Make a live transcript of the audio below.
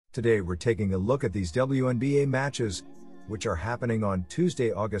Today we're taking a look at these WNBA matches, which are happening on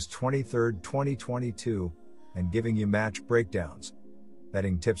Tuesday, August 23, 2022, and giving you match breakdowns,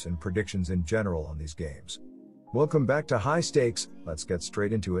 betting tips and predictions in general on these games. Welcome back to High Stakes. Let's get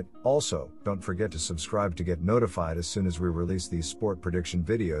straight into it. Also, don't forget to subscribe to get notified as soon as we release these sport prediction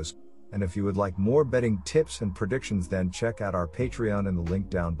videos. And if you would like more betting tips and predictions, then check out our Patreon in the link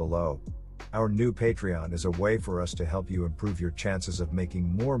down below. Our new Patreon is a way for us to help you improve your chances of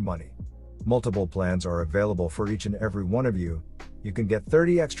making more money. Multiple plans are available for each and every one of you. You can get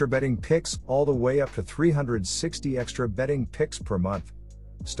 30 extra betting picks all the way up to 360 extra betting picks per month.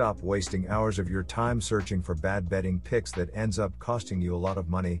 Stop wasting hours of your time searching for bad betting picks that ends up costing you a lot of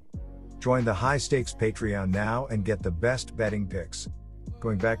money. Join the High Stakes Patreon now and get the best betting picks.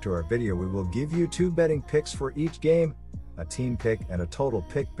 Going back to our video, we will give you 2 betting picks for each game, a team pick and a total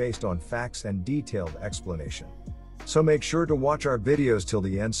pick based on facts and detailed explanation. So make sure to watch our videos till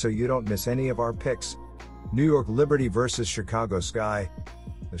the end so you don't miss any of our picks. New York Liberty versus Chicago Sky.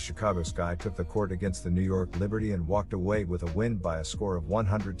 The Chicago Sky took the court against the New York Liberty and walked away with a win by a score of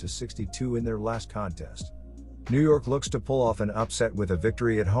 100-62 in their last contest. New York looks to pull off an upset with a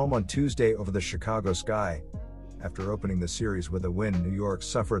victory at home on Tuesday over the Chicago Sky. After opening the series with a win, New York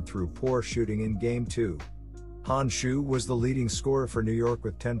suffered through poor shooting in Game 2. Han Shu was the leading scorer for New York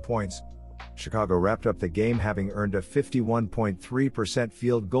with 10 points. Chicago wrapped up the game having earned a 51.3%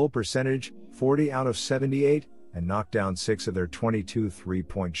 field goal percentage, 40 out of 78, and knocked down 6 of their 22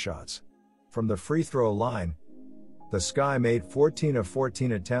 three-point shots. From the free throw line, the Sky made 14 of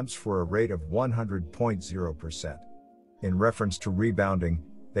 14 attempts for a rate of 100.0%. In reference to rebounding,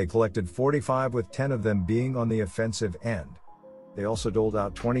 they collected 45 with 10 of them being on the offensive end. They also doled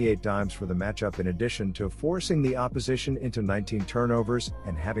out 28 dimes for the matchup in addition to forcing the opposition into 19 turnovers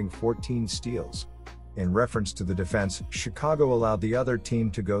and having 14 steals. In reference to the defense, Chicago allowed the other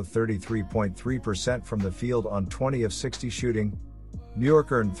team to go 33.3% from the field on 20 of 60 shooting. New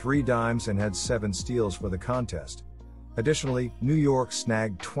York earned 3 dimes and had 7 steals for the contest. Additionally, New York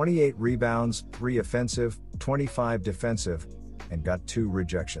snagged 28 rebounds, 3 offensive, 25 defensive, and got 2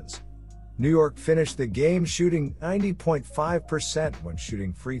 rejections. New York finished the game shooting 90.5% when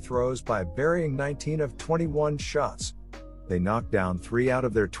shooting free throws by burying 19 of 21 shots. They knocked down 3 out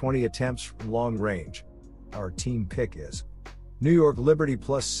of their 20 attempts from long range. Our team pick is New York Liberty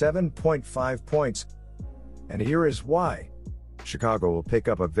plus 7.5 points. And here is why. Chicago will pick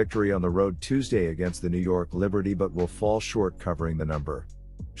up a victory on the road Tuesday against the New York Liberty but will fall short covering the number.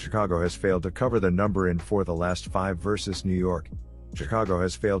 Chicago has failed to cover the number in 4 of the last 5 versus New York. Chicago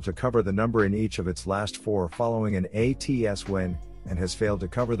has failed to cover the number in each of its last 4 following an ATS win, and has failed to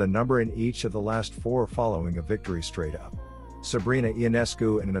cover the number in each of the last 4 following a victory straight up. Sabrina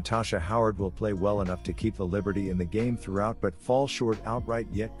Ionescu and Natasha Howard will play well enough to keep the Liberty in the game throughout but fall short outright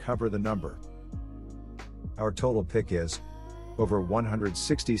yet cover the number. Our total pick is over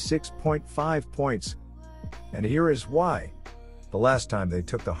 166.5 points. And here is why. The last time they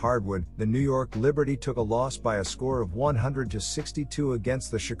took the hardwood, the New York Liberty took a loss by a score of 100-62 against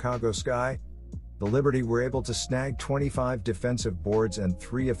the Chicago Sky. The Liberty were able to snag 25 defensive boards and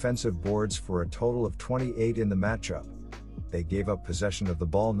 3 offensive boards for a total of 28 in the matchup. They gave up possession of the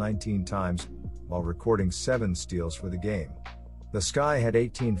ball 19 times, while recording 7 steals for the game. The Sky had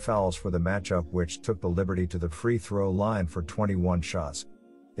 18 fouls for the matchup, which took the Liberty to the free throw line for 21 shots.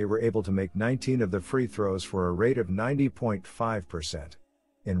 They were able to make 19 of the free throws for a rate of 90.5%.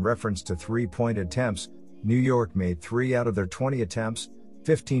 In reference to three-point attempts, New York made 3 out of their 20 attempts,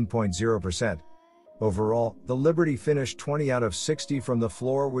 15.0%. Overall, the Liberty finished 20 out of 60 from the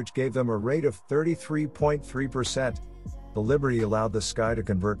floor, which gave them a rate of 33.3%. The Liberty allowed the Sky to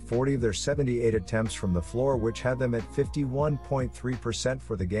convert 40 of their 78 attempts from the floor, which had them at 51.3%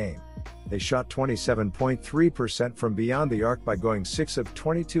 for the game. They shot 27.3% from beyond the arc by going 6 of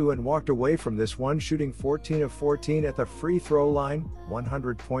 22 and walked away from this one shooting 14 of 14 at the free throw line,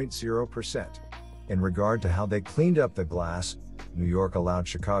 100.0%. In regard to how they cleaned up the glass, New York allowed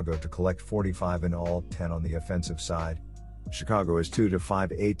Chicago to collect 45 in all, 10 on the offensive side. Chicago is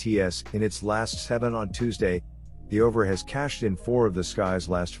 2-5 ATS in its last 7 on Tuesday. The over has cashed in 4 of the Sky's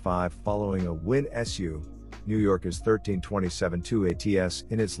last 5 following a win SU. New York is 13-27-2 ATS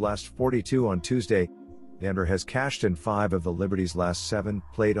in its last 42 on Tuesday. The under has cashed in 5 of the Liberty's last 7,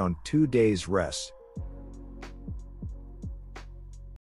 played on 2 days rest.